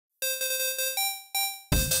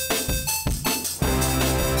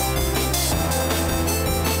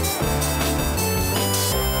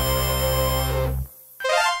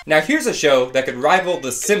Now here's a show that could rival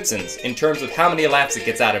The Simpsons in terms of how many laughs it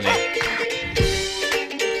gets out of me.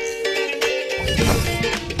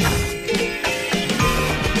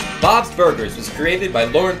 Bob's Burgers was created by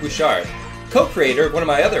Lauren Bouchard, co-creator of one of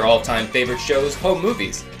my other all-time favorite shows, Home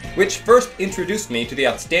Movies, which first introduced me to the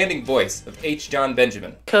outstanding voice of H. John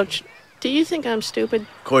Benjamin. Coach, do you think I'm stupid?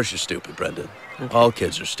 Of course you're stupid, Brendan. All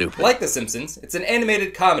kids are stupid. Like The Simpsons, it's an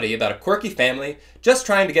animated comedy about a quirky family just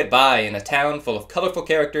trying to get by in a town full of colorful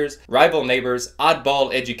characters, rival neighbors,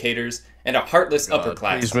 oddball educators, and a heartless upper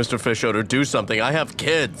class. Please, Mr. Fischoeder, do something. I have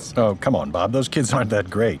kids. Oh, come on, Bob. Those kids aren't that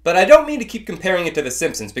great. But I don't mean to keep comparing it to The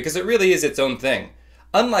Simpsons because it really is its own thing.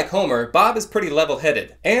 Unlike Homer, Bob is pretty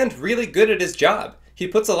level-headed and really good at his job. He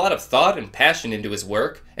puts a lot of thought and passion into his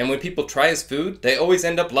work, and when people try his food, they always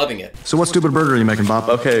end up loving it. So what stupid burger are you making, Bob?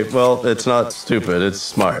 Okay, well, it's not stupid. It's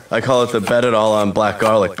smart. I call it the Bet It All on Black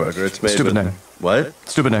Garlic Burger. It's made Stupid with... name. What?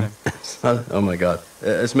 Stupid name. Oh my God.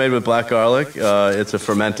 It's made with black garlic. It's a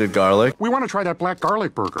fermented garlic. We want to try that black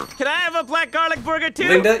garlic burger. Can I have a black garlic burger too?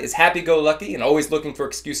 Linda is happy-go-lucky and always looking for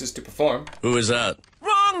excuses to perform. Who is that?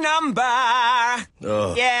 Wrong number.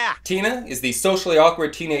 Ugh. Yeah. Tina is the socially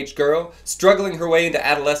awkward teenage girl, struggling her way into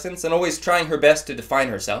adolescence and always trying her best to define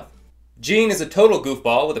herself. Jean is a total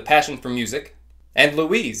goofball with a passion for music. And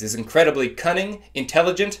Louise is incredibly cunning,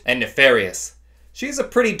 intelligent, and nefarious. She has a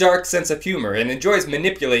pretty dark sense of humor and enjoys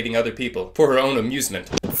manipulating other people for her own amusement.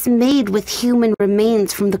 It's made with human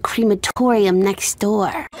remains from the crematorium next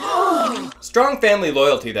door. Strong family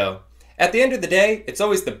loyalty, though. At the end of the day, it's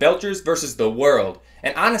always the Belchers versus the world.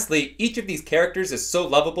 And honestly, each of these characters is so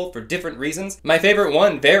lovable for different reasons. My favorite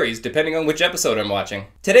one varies depending on which episode I'm watching.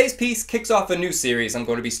 Today's piece kicks off a new series I'm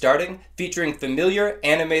going to be starting, featuring familiar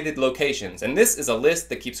animated locations. And this is a list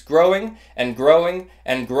that keeps growing and growing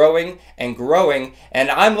and growing and growing, and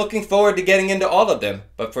I'm looking forward to getting into all of them.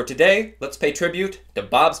 But for today, let's pay tribute to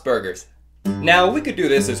Bob's Burgers. Now, we could do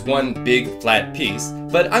this as one big flat piece,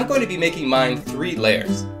 but I'm going to be making mine 3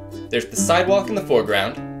 layers. There's the sidewalk in the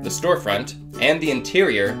foreground, the storefront, and the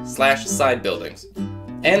interior/side buildings.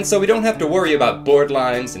 And so we don't have to worry about board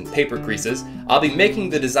lines and paper creases, I'll be making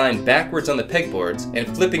the design backwards on the pegboards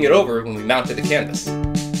and flipping it over when we mount to the canvas.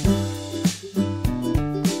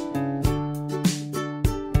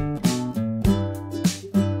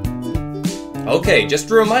 Okay,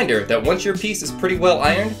 just a reminder that once your piece is pretty well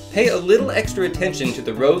ironed, pay a little extra attention to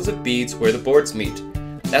the rows of beads where the boards meet.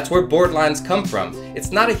 That's where board lines come from.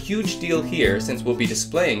 It's not a huge deal here since we'll be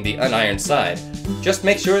displaying the unironed side. Just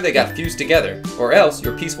make sure they got fused together, or else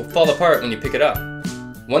your piece will fall apart when you pick it up.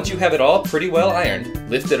 Once you have it all pretty well ironed,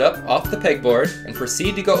 lift it up off the pegboard and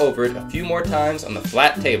proceed to go over it a few more times on the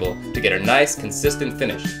flat table to get a nice consistent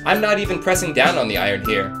finish. I'm not even pressing down on the iron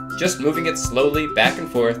here, just moving it slowly back and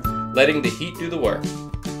forth, letting the heat do the work.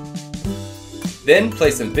 Then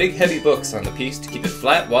place some big heavy books on the piece to keep it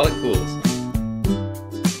flat while it cools.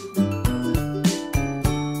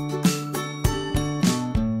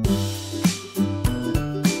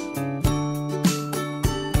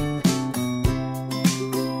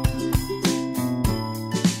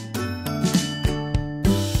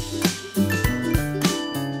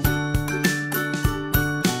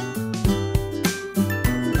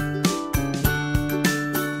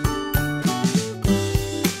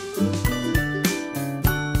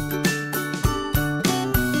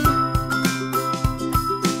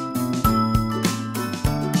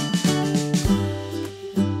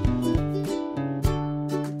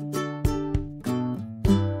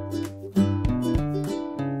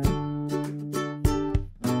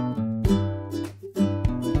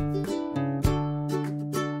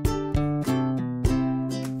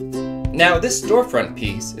 Now this storefront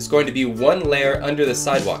piece is going to be 1 layer under the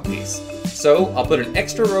sidewalk piece. So I'll put an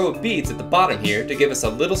extra row of beads at the bottom here to give us a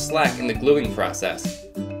little slack in the gluing process.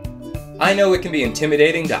 I know it can be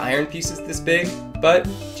intimidating to iron pieces this big, but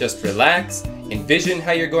just relax, envision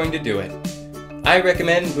how you're going to do it. I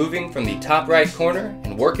recommend moving from the top right corner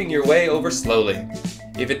and working your way over slowly.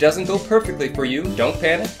 If it doesn't go perfectly for you, don't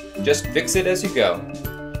panic, just fix it as you go.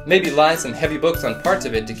 Maybe lie some heavy books on parts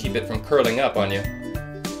of it to keep it from curling up on you.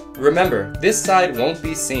 Remember, this side won't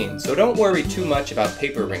be seen, so don't worry too much about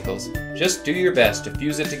paper wrinkles. Just do your best to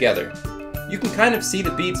fuse it together. You can kind of see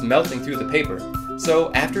the beads melting through the paper,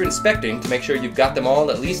 so after inspecting to make sure you've got them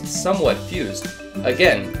all at least somewhat fused,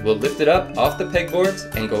 again, we'll lift it up off the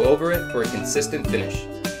pegboards and go over it for a consistent finish.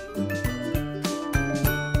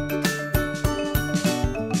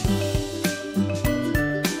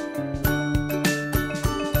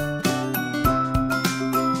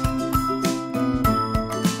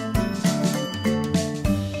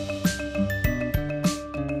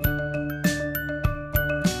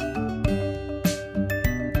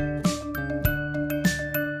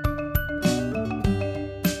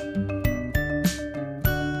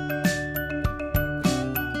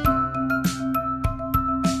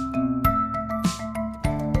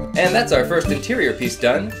 And that's our first interior piece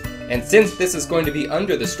done. And since this is going to be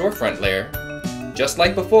under the storefront layer, just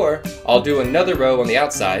like before, I'll do another row on the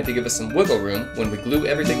outside to give us some wiggle room when we glue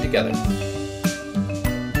everything together.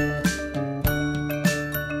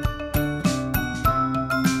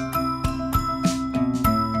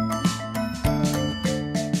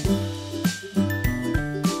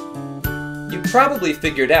 You probably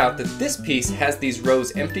figured out that this piece has these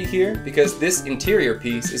rows empty here because this interior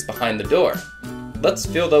piece is behind the door. Let's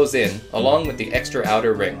fill those in, along with the extra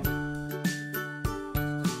outer ring.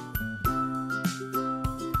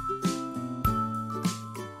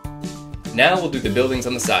 Now we'll do the buildings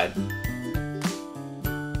on the side.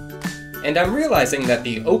 And I'm realizing that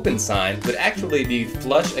the open sign would actually be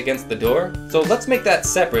flush against the door, so let's make that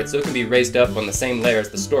separate so it can be raised up on the same layer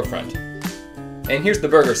as the storefront. And here's the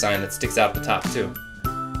burger sign that sticks out the top too.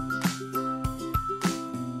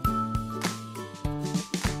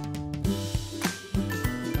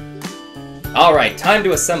 Alright, time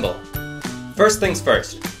to assemble. First things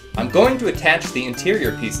first, I'm going to attach the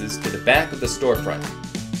interior pieces to the back of the storefront.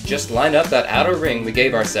 Just line up that outer ring we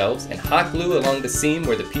gave ourselves and hot glue along the seam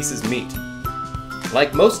where the pieces meet.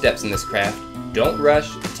 Like most steps in this craft, don't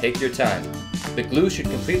rush and take your time. The glue should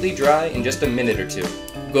completely dry in just a minute or two.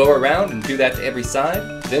 Go around and do that to every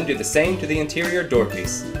side, then do the same to the interior door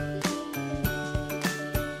piece.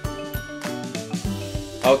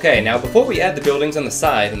 Okay, now before we add the buildings on the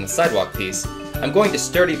side and the sidewalk piece, I'm going to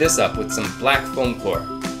sturdy this up with some black foam core.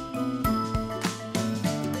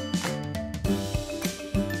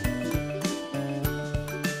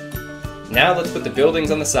 Now let's put the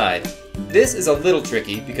buildings on the side. This is a little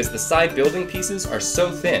tricky because the side building pieces are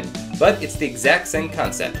so thin, but it's the exact same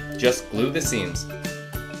concept, just glue the seams.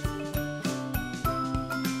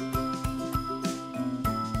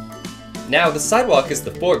 Now the sidewalk is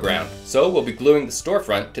the foreground, so we'll be gluing the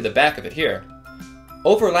storefront to the back of it here.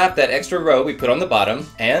 Overlap that extra row we put on the bottom,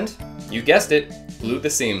 and, you guessed it, glue the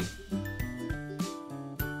seam.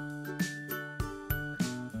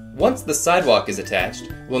 Once the sidewalk is attached,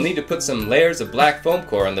 we'll need to put some layers of black foam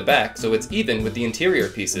core on the back so it's even with the interior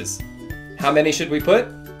pieces. How many should we put?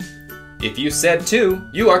 If you said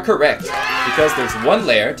 2, you are correct, because there's one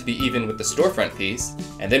layer to be even with the storefront piece,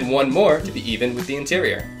 and then one more to be even with the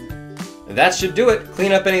interior. That should do it.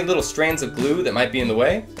 Clean up any little strands of glue that might be in the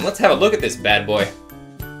way, and let's have a look at this bad boy.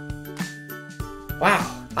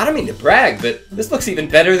 Wow, I don't mean to brag, but this looks even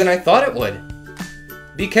better than I thought it would.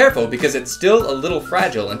 Be careful because it's still a little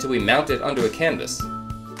fragile until we mount it onto a canvas.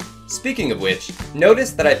 Speaking of which,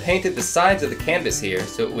 notice that I painted the sides of the canvas here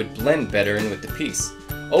so it would blend better in with the piece.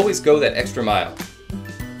 Always go that extra mile.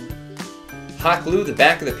 Hot glue the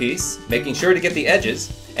back of the piece, making sure to get the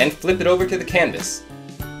edges, and flip it over to the canvas.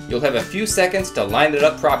 You'll have a few seconds to line it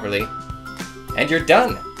up properly, and you're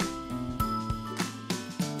done!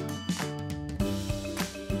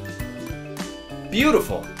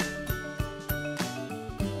 Beautiful!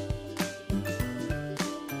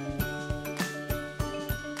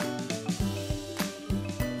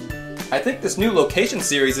 I think this new location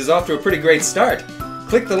series is off to a pretty great start.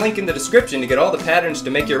 Click the link in the description to get all the patterns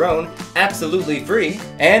to make your own, absolutely free,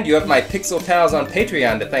 and you have my Pixel Pals on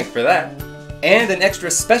Patreon to thank for that. And an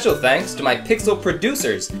extra special thanks to my Pixel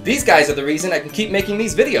producers. These guys are the reason I can keep making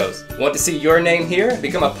these videos. Want to see your name here and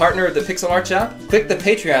become a partner of the Pixel Art Shop? Click the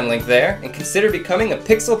Patreon link there and consider becoming a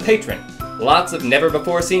Pixel patron. Lots of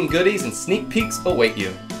never-before-seen goodies and sneak peeks await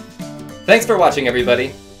you. Thanks for watching,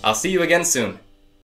 everybody. I'll see you again soon.